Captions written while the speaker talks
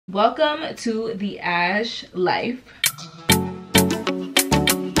Welcome to the Ash life.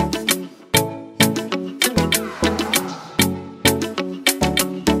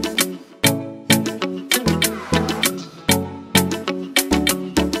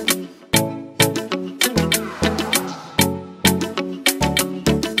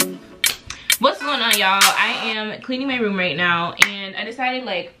 What's going on, y'all? I am cleaning my room right now, and I decided,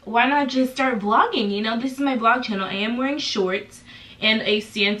 like, why not just start vlogging? You know, this is my vlog channel. I am wearing shorts and a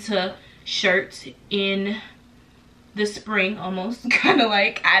Santa shirt in the spring, almost. Kind of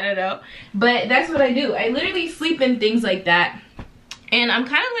like, I don't know, but that's what I do. I literally sleep in things like that, and I'm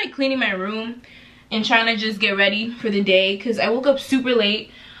kind of like cleaning my room and trying to just get ready for the day because I woke up super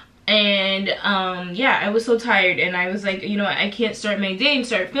late. And yeah, I was so tired, and I was like, you know, I can't start my day and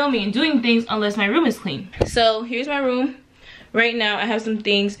start filming and doing things unless my room is clean. So here's my room right now. I have some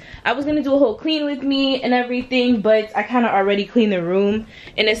things. I was gonna do a whole clean with me and everything, but I kind of already cleaned the room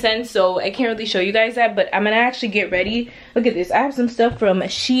in a sense, so I can't really show you guys that. But I'm gonna actually get ready. Look at this. I have some stuff from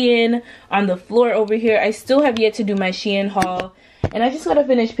Shein on the floor over here. I still have yet to do my Shein haul, and I just gotta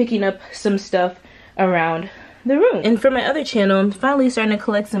finish picking up some stuff around the room. And for my other channel, I'm finally starting to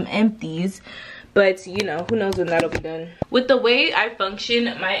collect some empties, but you know, who knows when that'll be done. With the way I function,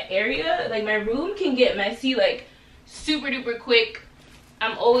 my area, like my room, can get messy like super duper quick.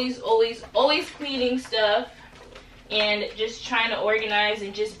 I'm always cleaning stuff and just trying to organize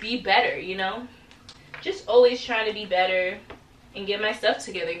and just be better, you know, just always trying to be better and get my stuff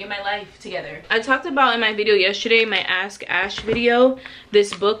together, get my life together. I talked about in my video yesterday, my Ask Ash video,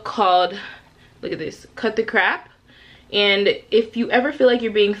 this book called, look at this, Cut the Crap. And if you ever feel like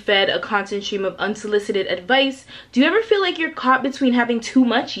you're being fed a constant stream of unsolicited advice, do you ever feel like you're caught between having too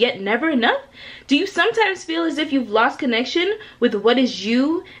much yet never enough? Do you sometimes feel as if you've lost connection with what is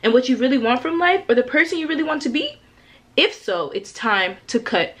you and what you really want from life, or the person you really want to be? If so, it's time to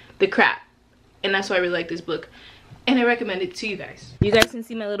cut the crap. And that's why I really like this book, and I recommend it to you guys. You guys can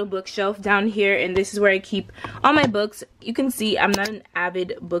see my little bookshelf down here, and this is where I keep all my books. You can see I'm not an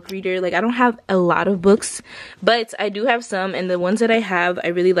avid book reader. Like, I don't have a lot of books, but I do have some, and the ones that I have I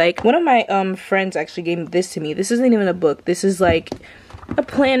really like. One of my friends actually gave this to me. This isn't even a book. This is like a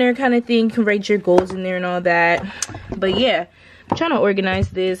planner kind of thing. You can write your goals in there and all that. But yeah, I'm trying to organize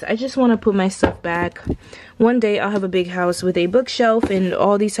this. I just want to put my stuff back. One day I'll have a big house with a bookshelf and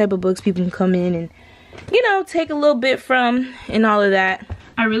all these type of books people can come in and, you know, take a little bit from and all of that.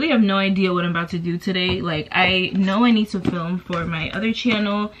 I really have no idea what I'm about to do today. Like, I know I need to film for my other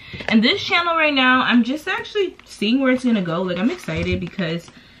channel, and this channel right now, I'm just actually seeing where it's gonna go. Like, I'm excited because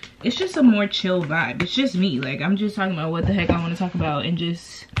it's just a more chill vibe. It's just me. Like, I'm just talking about what the heck I want to talk about and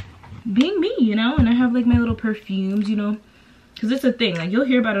just being me, you know. And I have like my little perfumes, you know, because it's a thing. Like, you'll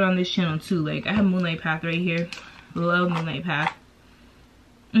hear about it on this channel too. Like, I have Moonlight Path right here. Love Moonlight Path.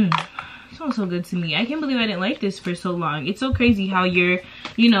 It smells so good to me. I can't believe I didn't like this for so long. It's so crazy how your,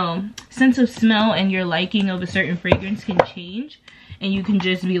 you know, sense of smell and your liking of a certain fragrance can change, and you can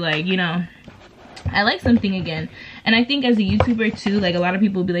just be like, you know, I like something again. And I think as a YouTuber too, like, a lot of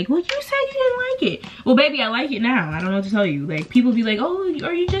people will be like, well, you said you didn't like it. Well, baby, I like it now. I don't know what to tell you. Like, people be like, oh,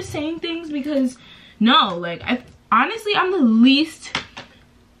 are you just saying things because, no, like, honestly, I'm the least,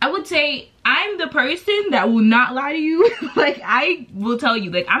 I would say I'm the person that will not lie to you. Like, I will tell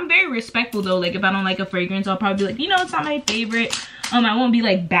you. Like, I'm very respectful though. Like, if I don't like a fragrance, I'll probably be like, you know, it's not my favorite. I won't be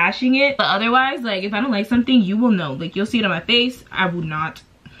like bashing it. But otherwise, like, if I don't like something, you will know. Like, you'll see it on my face. I will not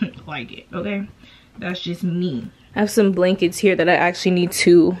like it, okay? That's just me. I have some blankets here that I actually need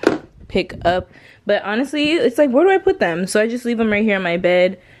to pick up. But honestly, it's like, where do I put them? So I just leave them right here on my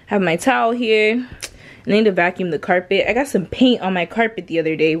bed. I have my towel here. I need to vacuum the carpet. I got some paint on my carpet the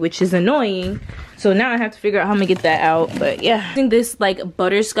other day, which is annoying. So now I have to figure out how I'm gonna get that out. But yeah, I'm using this like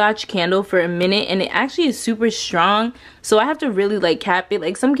butterscotch candle for a minute, and it actually is super strong. So I have to really like cap it.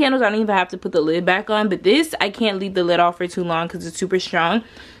 Like, some candles I don't even have to put the lid back on, but this I can't leave the lid off for too long because it's super strong.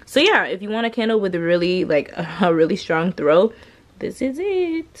 So yeah, if you want a candle with a really like a really strong throw, this is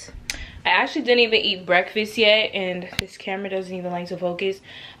it. I actually didn't even eat breakfast yet, and this camera doesn't even like to focus.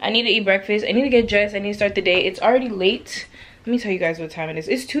 I need to eat breakfast. I need to get dressed. I need to start the day. It's already late. Let me tell you guys what time it is.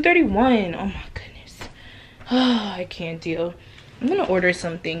 It's 2:31. Oh my goodness. Oh, I can't deal. I'm gonna order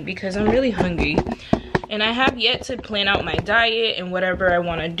something because I'm really hungry. And I have yet to plan out my diet and whatever I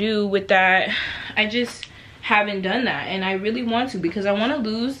want to do with that. I just haven't done that, and I really want to because I want to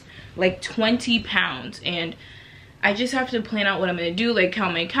lose like 20 pounds, and I just have to plan out what I'm gonna do, like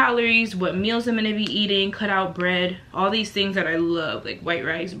count my calories, what meals I'm gonna be eating, cut out bread, all these things that I love, like white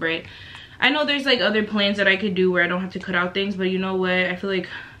rice, bread. I know there's like other plans that I could do where I don't have to cut out things, but you know what? I feel like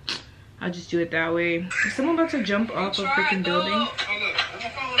I'll just do it that way. Is someone about to jump off a freaking building?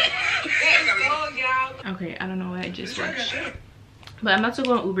 Okay, I don't know what I just watched, but I'm about to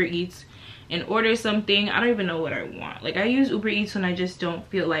go on Uber Eats and order something. I don't even know what I want. Like, I use Uber Eats when I just don't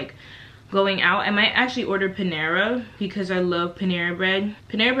feel like going out. I might actually order Panera because I love Panera bread.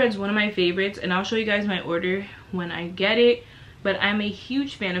 Panera bread is one of my favorites, and I'll show you guys my order when I get it. But I'm a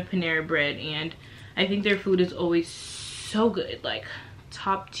huge fan of Panera bread, and I think their food is always so good, like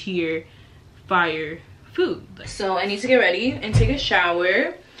top tier fire food. So I need to get ready and take a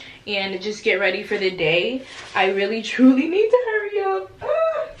shower and just get ready for the day. I really truly need to hurry up.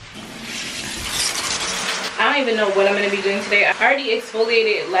 I don't even know what I'm gonna be doing today. I already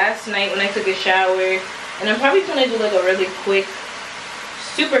exfoliated last night when I took a shower, and I'm probably gonna do like a really quick,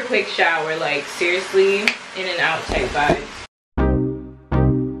 super quick shower, like seriously in and out type vibes.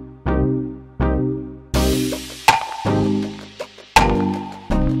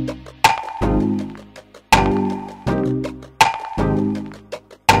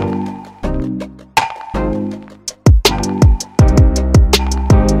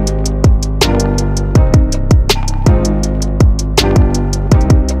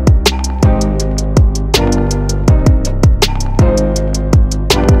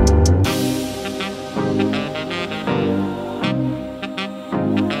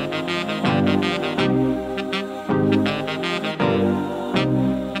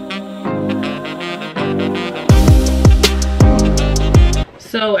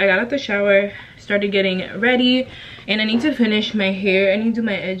 So I got out the shower, started getting ready, and I need to finish my hair. I need to do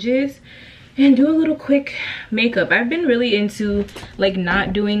my edges and do a little quick makeup. I've been really into like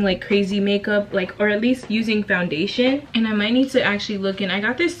not doing like crazy makeup, like, or at least using foundation, and I might need to actually look in. I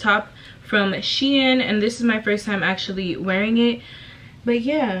got this top from Shein, and this is my first time actually wearing it. But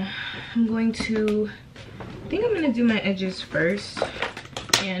yeah, I think I'm gonna do my edges first.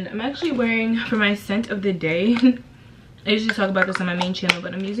 And I'm actually wearing, for my scent of the day, I usually talk about this on my main channel,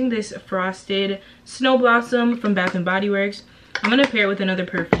 but I'm using this Frosted Snow Blossom from Bath & Body Works. I'm gonna pair it with another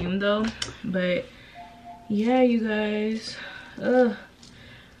perfume though. But yeah, you guys, I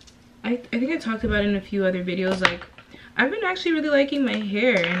think I talked about it in a few other videos. Like, I've been actually really liking my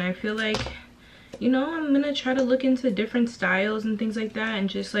hair, and I feel like, you know, I'm gonna try to look into different styles and things like that, and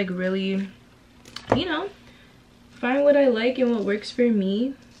just like really, you know, find what I like and what works for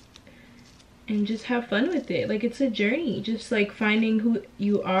me, and just have fun with it. Like, it's a journey, just like finding who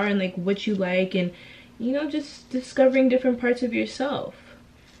you are and like what you like, and, you know, just discovering different parts of yourself.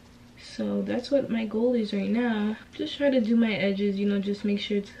 So that's what my goal is right now. Just try to do my edges, you know, just make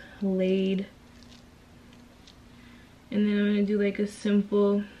sure it's laid. And then I'm gonna do like a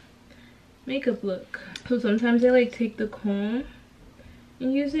simple makeup look. So sometimes I like take the comb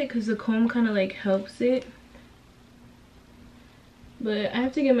and use it because the comb kind of like helps it. But I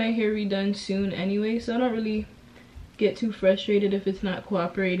have to get my hair redone soon anyway, so I don't really get too frustrated if it's not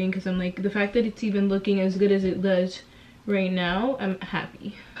cooperating, because I'm like, the fact that it's even looking as good as it does right now, I'm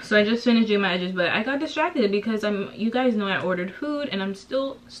happy. So I just finished doing my edges, but I got distracted because you guys know I ordered food and I'm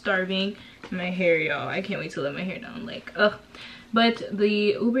still starving. My hair, y'all, I can't wait to let my hair down, like, ugh. But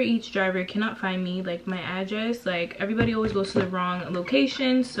the Uber Eats driver cannot find me, like, my address. Like, everybody always goes to the wrong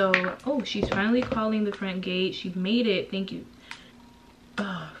location. So, oh, she's finally calling the front gate. She made it, thank you.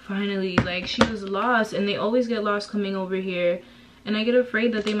 Oh, finally. Like, she was lost, and they always get lost coming over here, and I get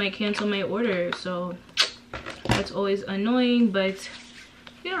afraid that they might cancel my order, so that's always annoying. But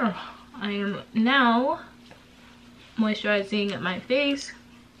yeah, I am now moisturizing my face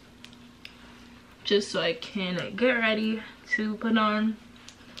just so I can get ready to put on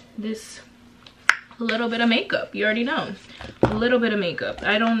this little bit of makeup. You already know, a little bit of makeup.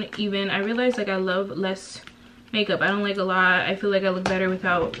 I realize, like, I love less makeup. I don't like a lot. I feel like I look better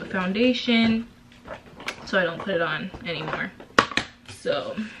without foundation, so I don't put it on anymore.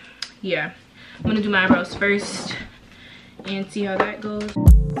 So yeah, I'm gonna do my eyebrows first and see how that goes.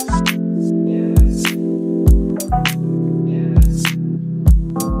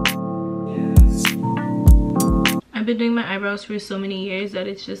 I've been doing my eyebrows for so many years that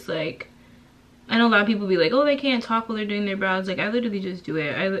it's just like, I know a lot of people be like, oh, they can't talk while they're doing their brows. Like, I literally just do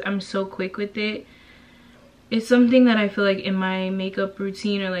it. I'm so quick with it. It's something that I feel like in my makeup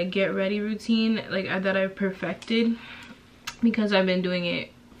routine or like get ready routine, like that I've perfected because I've been doing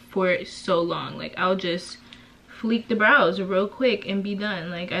it for so long. Like, I'll just fleek the brows real quick and be done.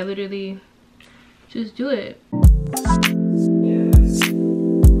 Like, I literally just do it.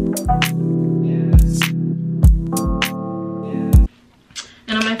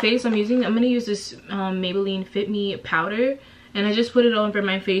 And on my face, I'm gonna use this Maybelline Fit Me powder. And I just put it all over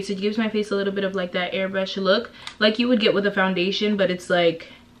my face. It gives my face a little bit of like that airbrush look, like you would get with a foundation, but it's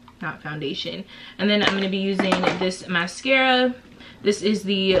like not foundation. And then I'm going to be using this mascara. This is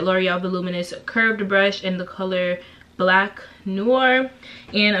the L'Oreal Voluminous Curved Brush in the color Black Noir,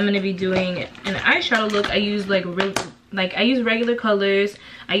 and I'm gonna be doing an eyeshadow look. I use I use regular colors.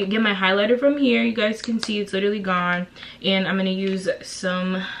 I get my highlighter from here. You guys can see it's literally gone, and I'm gonna use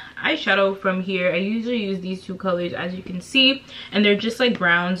some eyeshadow from here. I usually use these two colors, as you can see, and they're just like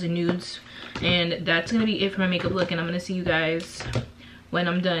browns and nudes, and that's gonna be it for my makeup look. And I'm gonna see you guys when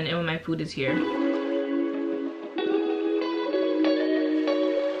I'm done and when my food is here.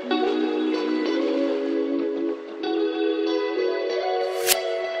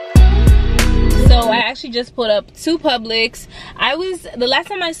 I actually just pulled up to Publix. The last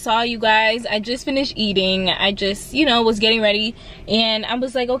time I saw you guys, I just finished eating. I just, you know, was getting ready, and I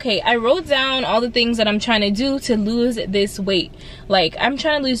was like, okay, I wrote down all the things that I'm trying to do to lose this weight. Like, I'm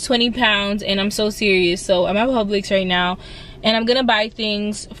trying to lose 20 pounds, and I'm so serious. So I'm at Publix right now, and I'm gonna buy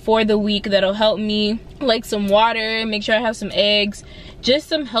things for the week that'll help me, like some water, make sure I have some eggs, just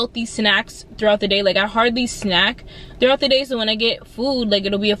some healthy snacks throughout the day. Like, I hardly snack throughout the day, so when I get food, like,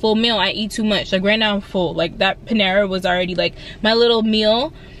 it'll be a full meal. I eat too much. Like, right now I'm full. Like, that Panera was already like my little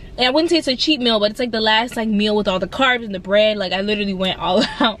meal, and I wouldn't say it's a cheat meal, but it's like the last like meal with all the carbs and the bread. Like, I literally went all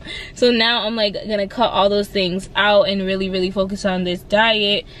out. So now I'm like gonna cut all those things out and really focus on this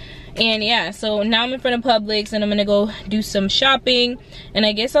diet. And yeah, so now I'm in front of Publix, and I'm gonna go do some shopping, and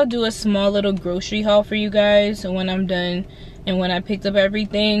I guess I'll do a small little grocery haul for you guys when I'm done and when I picked up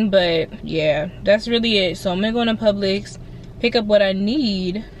everything. But yeah, that's really it. So I'm gonna go to Publix, pick up what I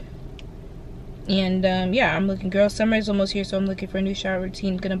need, and yeah, I'm looking, girl, summer is almost here, so I'm looking for a new shower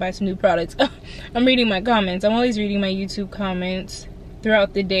routine, gonna buy some new products. I'm reading my comments. I'm always reading my YouTube comments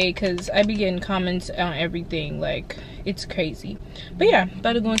throughout the day, because I be getting comments on everything. Like, it's crazy. But yeah,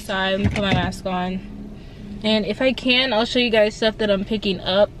 about to go inside. Let me put my mask on, and if I can, I'll show you guys stuff that I'm picking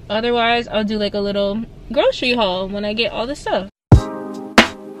up. Otherwise, I'll do like a little grocery haul when I get all the stuff.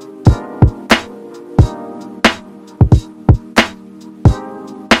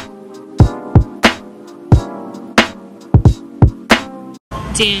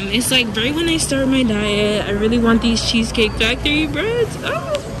 Damn, it's like right when I start my diet, I really want these Cheesecake Factory breads.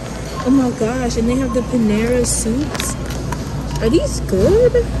 Oh my gosh, and they have the Panera soups. Are these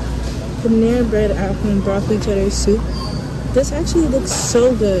good? Panera bread at home broccoli cheddar soup. This actually looks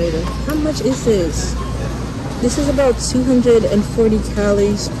so good. How much is this? This is about 240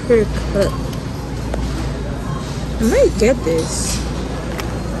 calories per cup. I might get this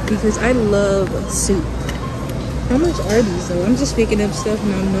because I love soup. How much are these though? I'm just picking up stuff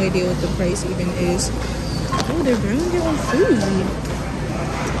and I have no idea what the price even is. Oh, they're brown on food.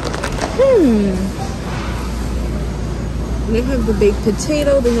 They have the baked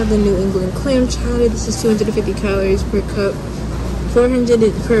potato. They have the New England clam chowder. This is 250 calories per cup.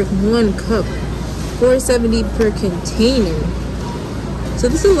 400 per 1 cup. 470 per container. So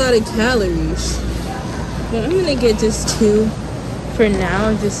this is a lot of calories. But I'm gonna get just 2 for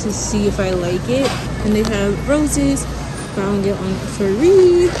now, just to see if I like it. And they have roses. But I don't get one for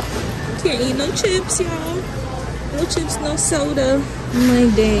free. Can't eat no chips, y'all. No chips, no soda. My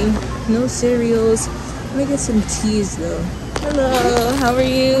day. No cereals. Let me get some teas though. Hello, how are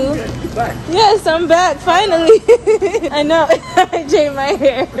you? Good. Bye. Yes, I'm back finally. I know. I shaved my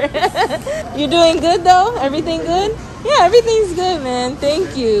hair. You're doing good though? Everything good? Yeah, everything's good, man.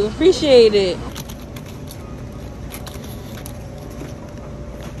 Thank you. Appreciate it.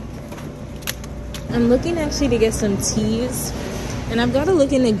 I'm looking actually to get some teas, and I've got to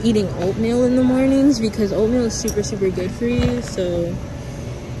look into eating oatmeal in the mornings because oatmeal is super good for you. So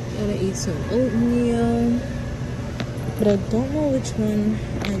gotta eat some oatmeal, but I don't know which one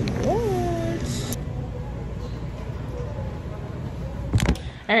I want.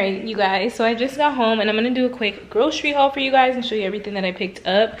 All right, you guys, so I just got home and I'm gonna do a quick grocery haul for you guys and show you everything that I picked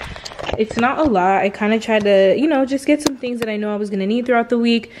up. It's not a lot. I kind of tried to, you know, just get some things that I know I was gonna need throughout the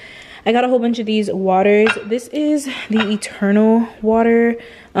week. I got a whole bunch of these waters. This is the Eternal water.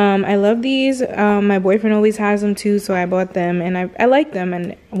 I love these. My boyfriend always has them too, so I bought them, and I like them.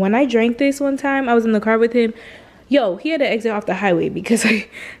 And when I drank this one time, I was in the car with him. Yo, he had to exit off the highway because I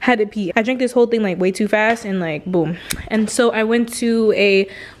had to pee. I drank this whole thing like way too fast, and like boom. And so I went to a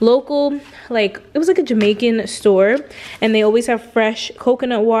local, like it was like a Jamaican store, and they always have fresh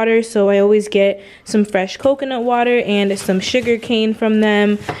coconut water. So I always get some fresh coconut water and some sugar cane from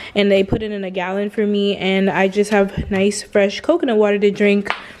them, and they put it in a gallon for me, and I just have nice fresh coconut water to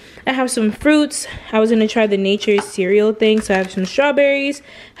drink. I have some fruits. I was gonna try the Nature cereal thing, so I have some strawberries,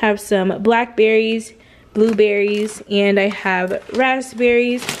 have some blackberries, blueberries, and I have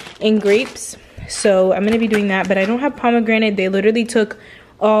raspberries and grapes. So I'm gonna be doing that, but I don't have pomegranate. They literally took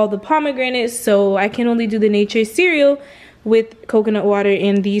all the pomegranates, so I can only do the Nature cereal. with coconut water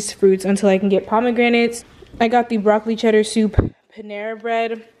and these fruits until I can get pomegranates. I got the broccoli cheddar soup Panera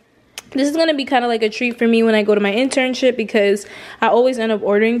bread. This is gonna be kind of like a treat for me when I go to my internship because I always end up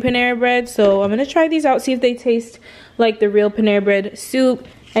ordering Panera bread. So I'm gonna try these out, see if they taste like the real Panera bread soup.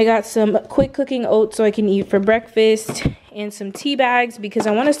 I got some quick cooking oats so I can eat for breakfast and some tea bags because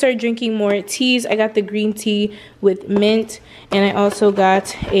I want to start drinking more teas. I got the green tea with mint, and I also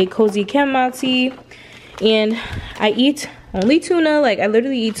got a cozy chamomile tea. And I eat only tuna, like I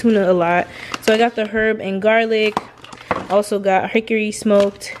literally eat tuna a lot. So I got the herb and garlic, also got hickory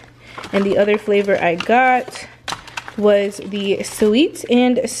smoked, and the other flavor I got was the sweet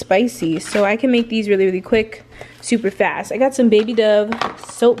and spicy. So I can make these really quick, super fast. I got some Baby Dove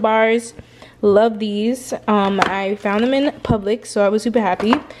soap bars. Love these. I found them in Publix, so I was super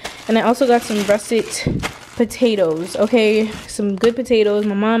happy. And I also got some russet potatoes. Okay, some good potatoes.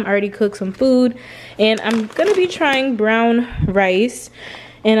 My mom already cooked some food, and I'm gonna be trying brown rice.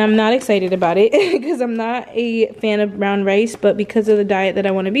 And I'm not excited about it because I'm not a fan of brown rice, but because of the diet that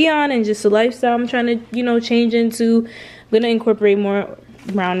I want to be on and just the lifestyle I'm trying to, you know, change into, I'm going to incorporate more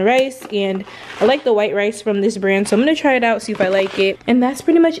brown rice. And I like the white rice from this brand, so I'm going to try it out, see if I like it. And that's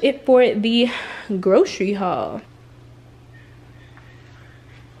pretty much it for the grocery haul.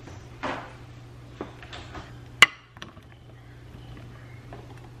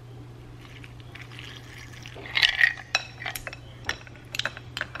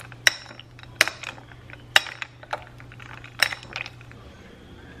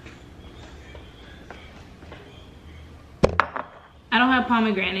 I don't have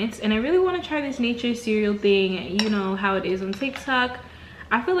pomegranates, and I really want to try this nature cereal thing. You know how it is on TikTok.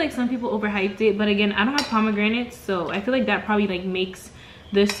 I feel like some people overhyped it, but again, I don't have pomegranates, so I feel like that probably like makes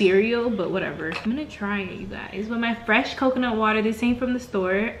the cereal, but whatever. I'm gonna try it, you guys, with my fresh coconut water. This ain't from the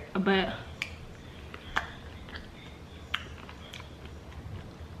store, but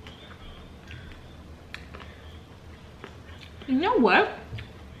you know what?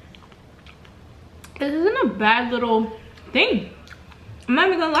 This isn't a bad little thing. I'm not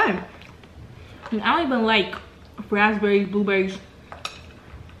even gonna lie. And I don't even like raspberries, blueberries,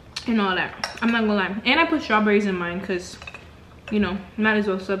 and all that. I'm not gonna lie. And I put strawberries in mine because, you know, might as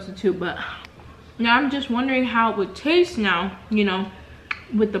well substitute. But now I'm just wondering how it would taste now, you know,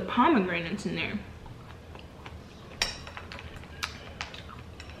 with the pomegranates in there.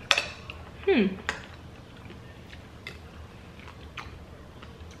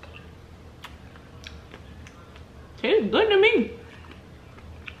 Tastes good to me.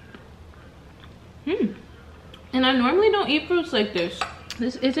 And I normally don't eat fruits like this.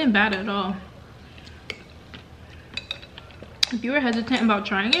 This isn't bad at all. If you were hesitant about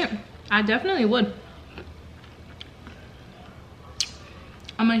trying it, I definitely would.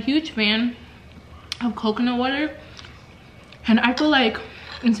 I'm a huge fan of coconut water, and I feel like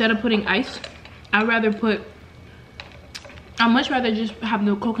instead of putting ice, I'd much rather just have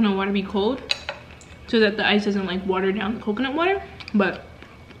the coconut water be cold so that the ice doesn't like water down the coconut water. But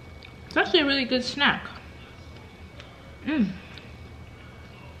it's actually a really good snack.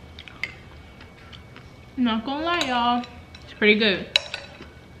 Not gonna lie, y'all, it's pretty good.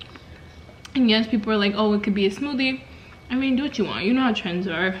 And yes, people are like, oh, it could be a smoothie. I mean, do what you want. You know how trends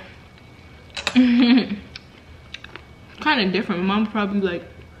are. Kind of different. My mom probably like,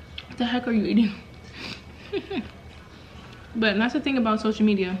 what the heck are you eating? But that's the thing about social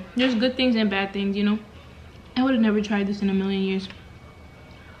media. There's good things and bad things, you know. I would have never tried this in a million years.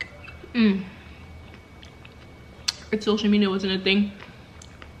 If social media wasn't a thing.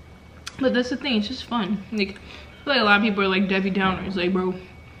 But that's the thing, it's just fun. Like, I feel like a lot of people are like Debbie Downers. Like, bro,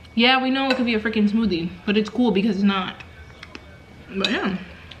 yeah, we know it could be a freaking smoothie, but it's cool because it's not. But yeah,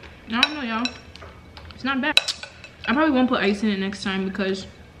 I don't know, y'all. It's not bad. I probably won't put ice in it next time because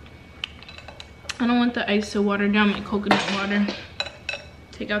I don't want the ice to water down my coconut water.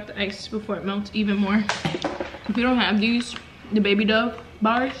 Take out the ice before it melts even more. If you don't have these, the Baby Dove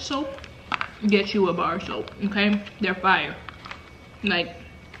bar soap, get you a bar soap, okay? They're fire. Like,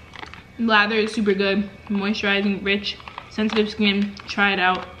 lather is super good, moisturizing, rich, sensitive skin. Try it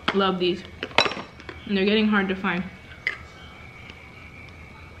out. Love these. And they're getting hard to find.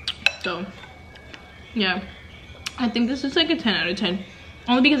 So, yeah. I think this is like a 10 out of 10.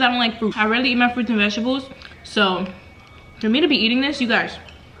 Only because I don't like fruit. I rarely eat my fruits and vegetables. So, for me to be eating this, you guys,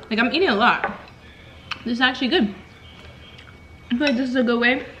 like, I'm eating a lot. This is actually good. I feel like this is a good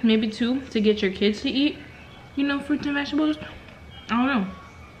way, maybe too, to get your kids to eat, you know, fruits and vegetables. I don't know.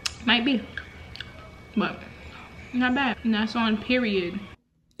 Might be. But not bad. And that's on period.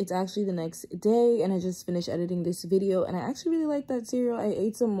 it's actually the next day and I just finished editing this video, and I actually really like that cereal. I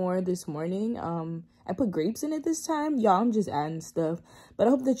ate some more this morning. I put grapes in it this time. Y'all, I'm just adding stuff, but I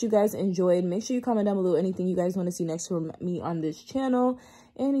hope that you guys enjoyed. Make sure you comment down below anything you guys want to see next from me on this channel,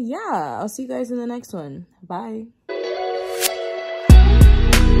 and yeah, I'll see you guys in the next one. Bye.